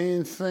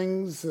 saying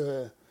things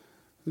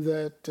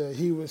that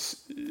he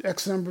was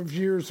X number of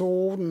years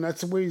old, and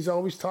that's the way he's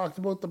always talked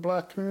about the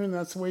black community, and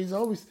that's the way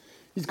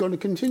he's going to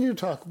continue to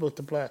talk about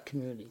the black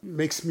community. It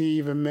makes me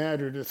even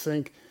madder to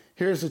think,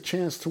 here's a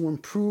chance to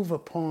improve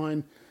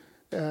upon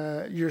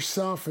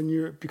yourself,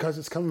 and because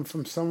it's coming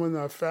from someone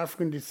of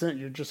African descent,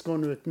 you're just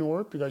going to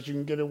ignore it because you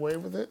can get away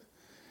with it.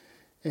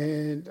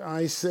 And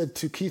I said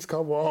to Keith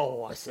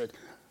Caldwell,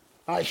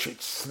 I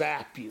should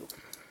slap you.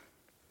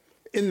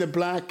 In the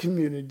black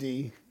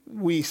community,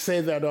 we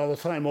say that all the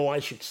time, I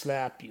should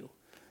slap you.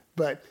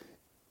 But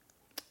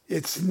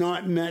it's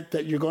not meant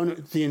that you're going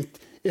to,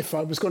 if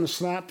I was going to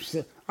slap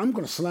you, I'm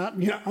going to slap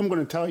you, I'm going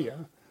to tell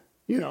you,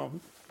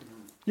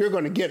 you're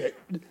going to get it.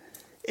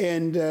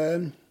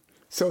 And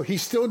so he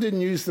still didn't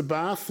use the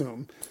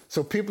bathroom.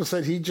 So people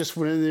said he just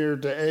went in there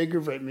to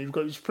aggravate me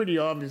because it's pretty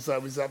obvious I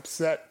was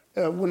upset.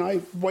 When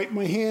I wipe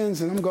my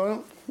hands and I'm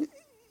going,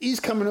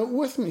 he's coming out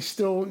with me,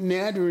 still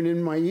nattering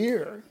in my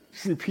ear,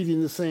 repeating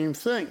the same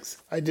things.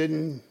 I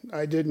didn't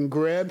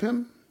grab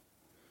him.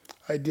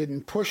 I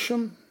didn't push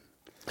him.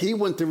 He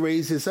went to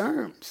raise his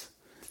arms.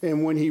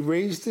 And when he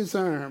raised his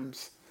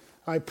arms,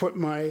 I put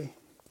my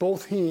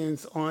both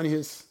hands on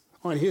his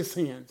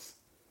hands.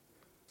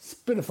 It's a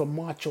bit of a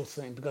macho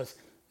thing because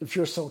if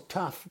you're so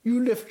tough,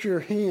 you lift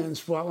your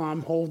hands while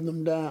I'm holding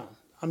them down.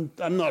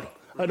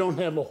 I don't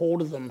have a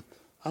hold of them.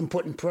 I'm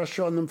putting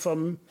pressure on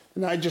them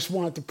and I just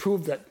wanted to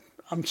prove that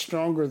I'm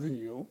stronger than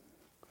you.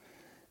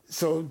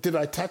 So did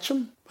I touch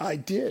him? I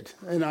did.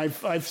 And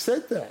I've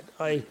said that.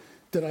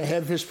 Did I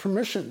have his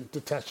permission to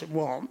touch him?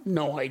 Well,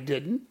 no, I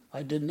didn't.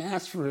 I didn't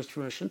ask for his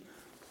permission.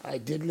 I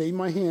did lay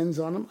my hands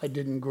on him. I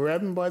didn't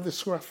grab him by the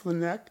scruff of the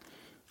neck.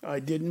 I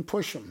didn't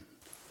push him.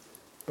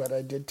 But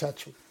I did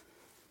touch him.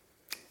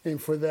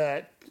 And for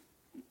that,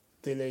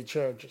 they laid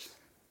charges.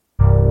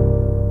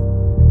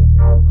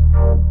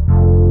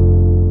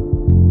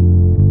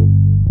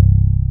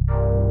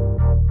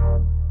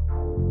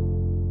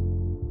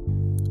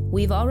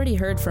 We've already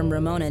heard from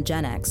Ramona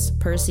Genex,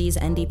 Percy's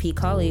NDP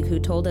colleague who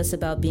told us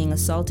about being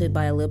assaulted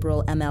by a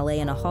Liberal MLA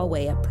in a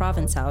hallway at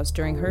Province House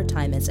during her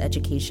time as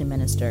Education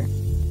Minister.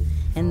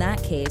 In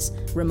that case,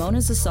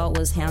 Ramona's assault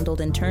was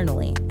handled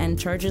internally, and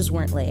charges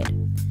weren't laid.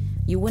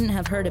 You wouldn't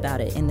have heard about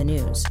it in the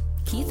news.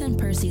 Keith and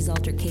Percy's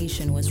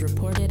altercation was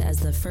reported as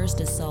the first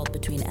assault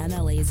between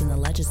MLAs in the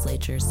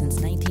legislature since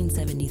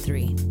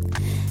 1973.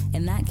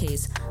 In that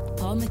case,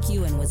 Paul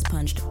McEwen was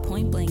punched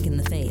point blank in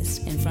the face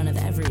in front of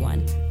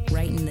everyone,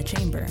 right in the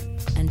chamber,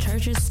 and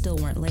charges still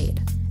weren't laid.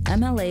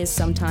 MLAs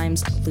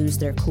sometimes lose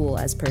their cool,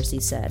 as Percy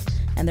said,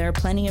 and there are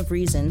plenty of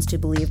reasons to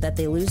believe that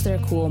they lose their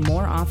cool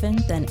more often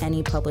than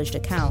any published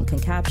account can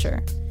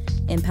capture.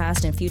 In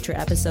past and future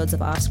episodes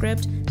of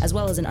Offscript, as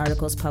well as in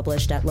articles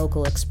published at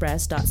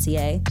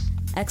localexpress.ca,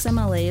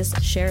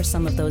 ex-MLAs share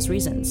some of those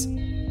reasons.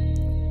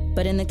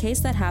 But in the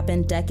case that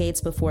happened decades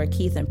before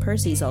Keith and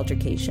Percy's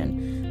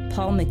altercation,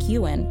 Paul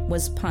McEwen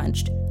was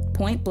punched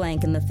point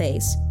blank in the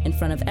face in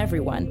front of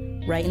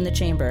everyone, right in the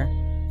chamber,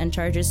 and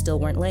charges still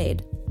weren't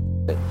laid.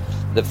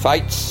 The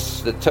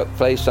fights that took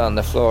place on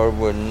the floor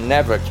were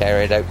never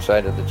carried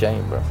outside of the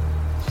chamber,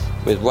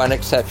 with one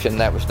exception,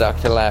 that was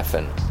Dr.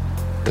 Laffin,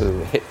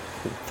 who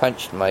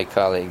punched my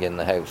colleague in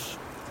the House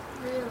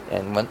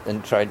and went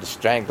and tried to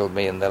strangle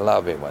me in the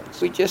lobby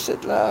once. We just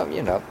said,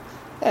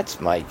 that's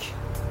Mike.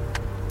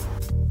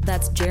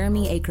 That's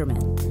Jeremy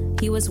Ackerman.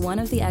 He was one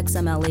of the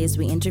ex-MLAs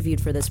we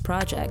interviewed for this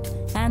project,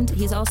 and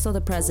he's also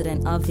the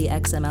president of the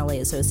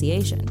ex-MLA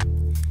Association.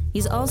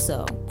 He's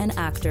also an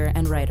actor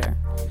and writer.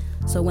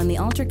 So when the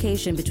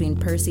altercation between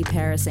Percy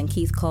Paris and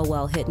Keith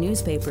Caldwell hit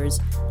newspapers,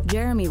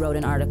 Jeremy wrote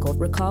an article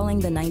recalling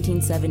the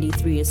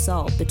 1973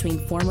 assault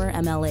between former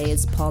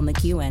MLAs Paul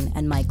McEwen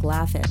and Mike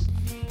Laffin.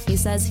 He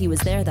says he was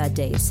there that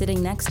day,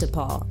 sitting next to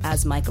Paul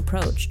as Mike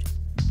approached.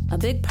 A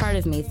big part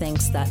of me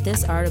thinks that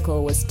this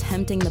article was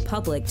tempting the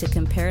public to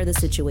compare the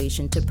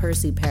situation to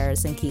Percy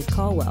Paris and Keith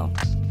Caldwell.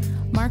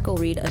 Mark will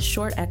read a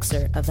short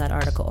excerpt of that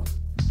article.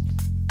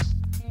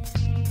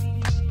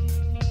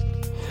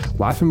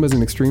 Laffin was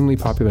an extremely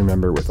popular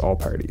member with all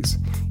parties.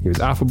 He was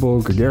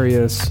affable,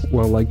 gregarious,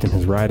 well-liked in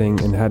his riding,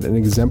 and had an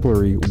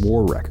exemplary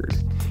war record.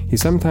 He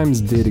sometimes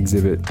did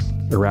exhibit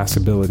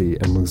irascibility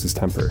and lose his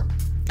temper.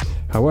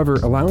 However,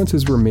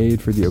 allowances were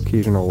made for the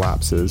occasional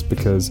lapses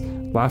because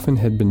Laffin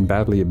had been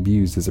badly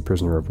abused as a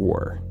prisoner of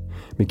war.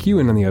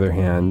 McEwen, on the other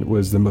hand,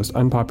 was the most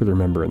unpopular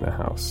member in the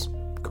House,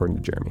 according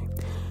to Jeremy.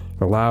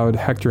 The loud,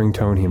 hectoring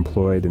tone he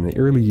employed in the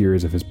early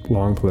years of his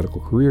long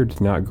political career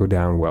did not go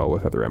down well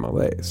with other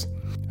MLAs.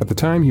 At the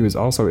time, he was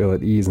also ill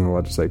at ease in the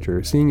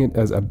legislature, seeing it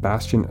as a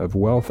bastion of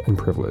wealth and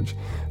privilege,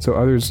 so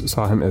others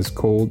saw him as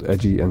cold,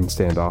 edgy, and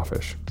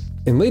standoffish.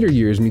 In later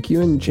years,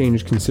 McEwen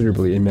changed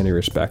considerably in many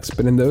respects,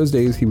 but in those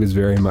days he was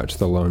very much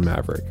the lone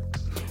maverick.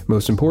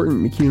 Most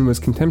important, McEwen was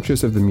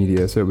contemptuous of the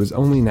media, so it was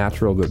only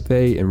natural that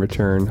they, in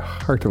return,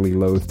 heartily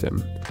loathed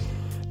him.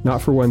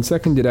 Not for 1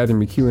 second did either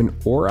McEwen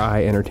or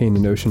I entertain the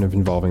notion of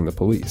involving the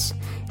police.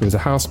 It was a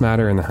House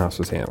matter and the House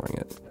was handling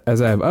it.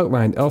 As I have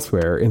outlined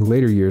elsewhere, in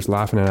later years,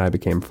 Laffin and I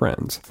became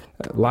friends.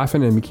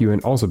 Laffin and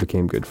McEwen also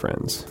became good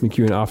friends.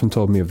 McEwen often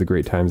told me of the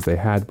great times they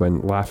had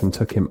when Laffin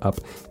took him up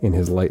in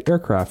his light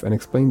aircraft and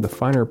explained the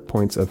finer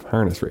points of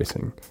harness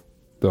racing.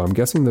 Though I'm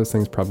guessing those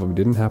things probably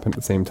didn't happen at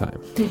the same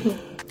time.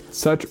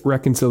 Such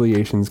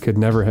reconciliations could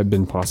never have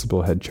been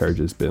possible had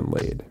charges been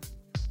laid.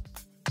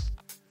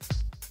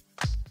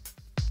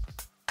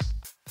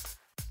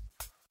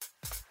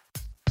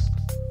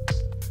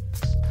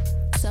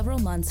 Several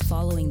months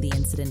following the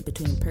incident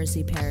between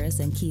Percy Paris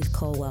and Keith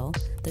Colwell,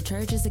 the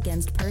charges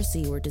against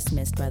Percy were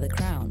dismissed by the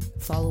Crown,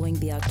 following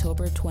the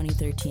October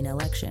 2013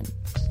 election.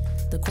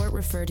 The court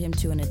referred him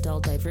to an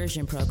adult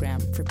diversion program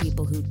for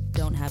people who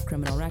don't have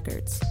criminal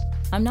records.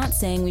 I'm not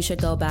saying we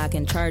should go back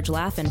and charge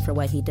Laffin for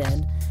what he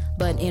did,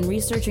 but in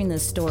researching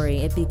this story,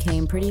 it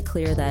became pretty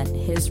clear that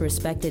his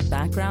respected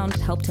background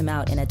helped him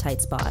out in a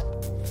tight spot.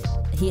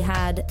 He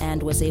had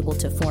and was able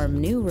to form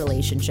new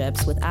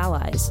relationships with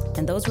allies,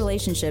 and those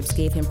relationships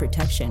gave him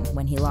protection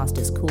when he lost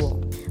his cool.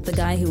 The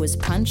guy who was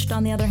punched,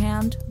 on the other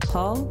hand,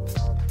 Paul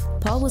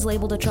was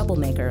labeled a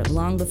troublemaker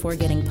long before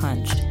getting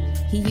punched.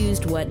 He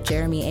used what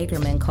Jeremy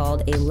Akerman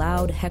called a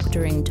loud,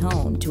 hectoring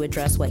tone to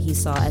address what he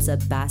saw as a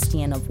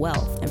bastion of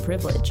wealth and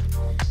privilege.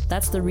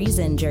 That's the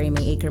reason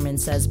Jeremy Akerman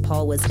says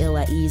Paul was ill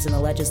at ease in the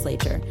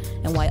legislature,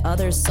 and why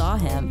others saw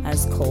him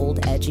as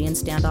cold, edgy, and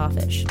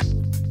standoffish.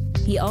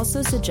 He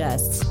also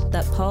suggests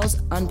that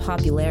Paul's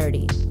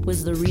unpopularity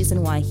was the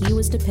reason why he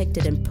was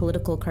depicted in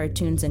political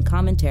cartoons and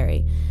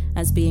commentary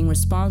as being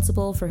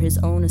responsible for his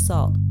own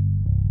assault.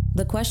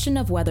 The question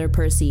of whether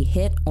Percy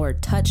hit or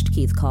touched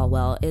Keith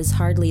Colwell is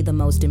hardly the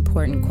most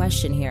important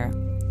question here.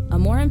 A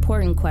more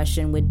important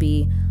question would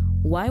be,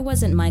 why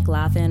wasn't Mike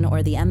Laffin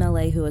or the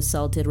MLA who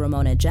assaulted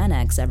Ramona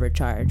Genex ever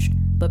charged,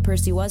 but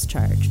Percy was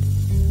charged?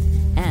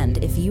 And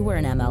if you were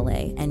an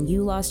MLA and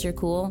you lost your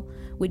cool,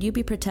 would you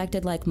be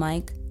protected like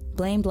Mike,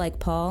 blamed like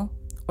Paul,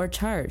 or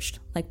charged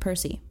like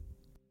Percy?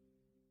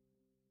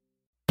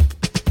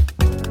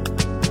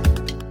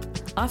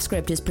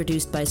 Offscript is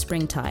produced by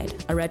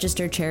Springtide, a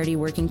registered charity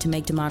working to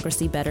make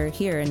democracy better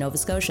here in Nova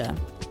Scotia.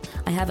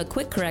 I have a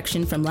quick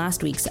correction from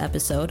last week's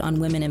episode on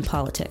women in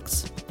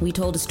politics. We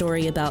told a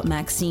story about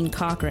Maxine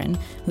Cochrane,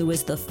 who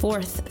was the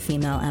 4th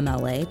female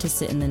MLA to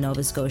sit in the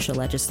Nova Scotia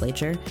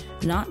legislature,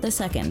 not the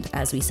 2nd,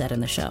 as we said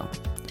in the show.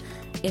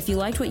 If you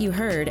liked what you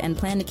heard and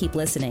plan to keep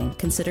listening,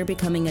 consider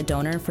becoming a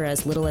donor for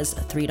as little as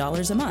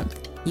 $3 a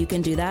month. You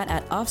can do that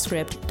at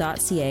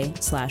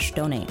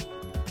offscript.ca/donate.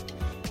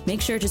 Make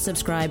sure to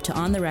subscribe to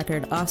On the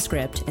Record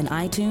Offscript in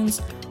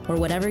iTunes or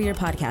whatever your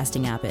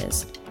podcasting app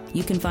is.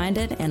 You can find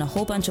it in a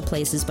whole bunch of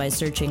places by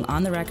searching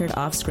On the Record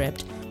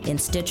Offscript in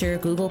Stitcher,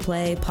 Google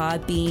Play,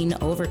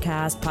 Podbean,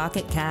 Overcast,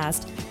 Pocket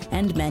Cast,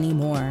 and many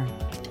more.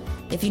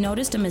 If you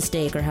noticed a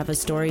mistake or have a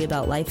story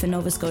about life in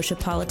Nova Scotia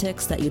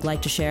politics that you'd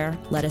like to share,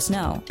 let us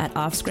know at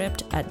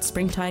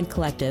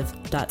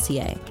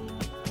offscript@springtidecollective.ca.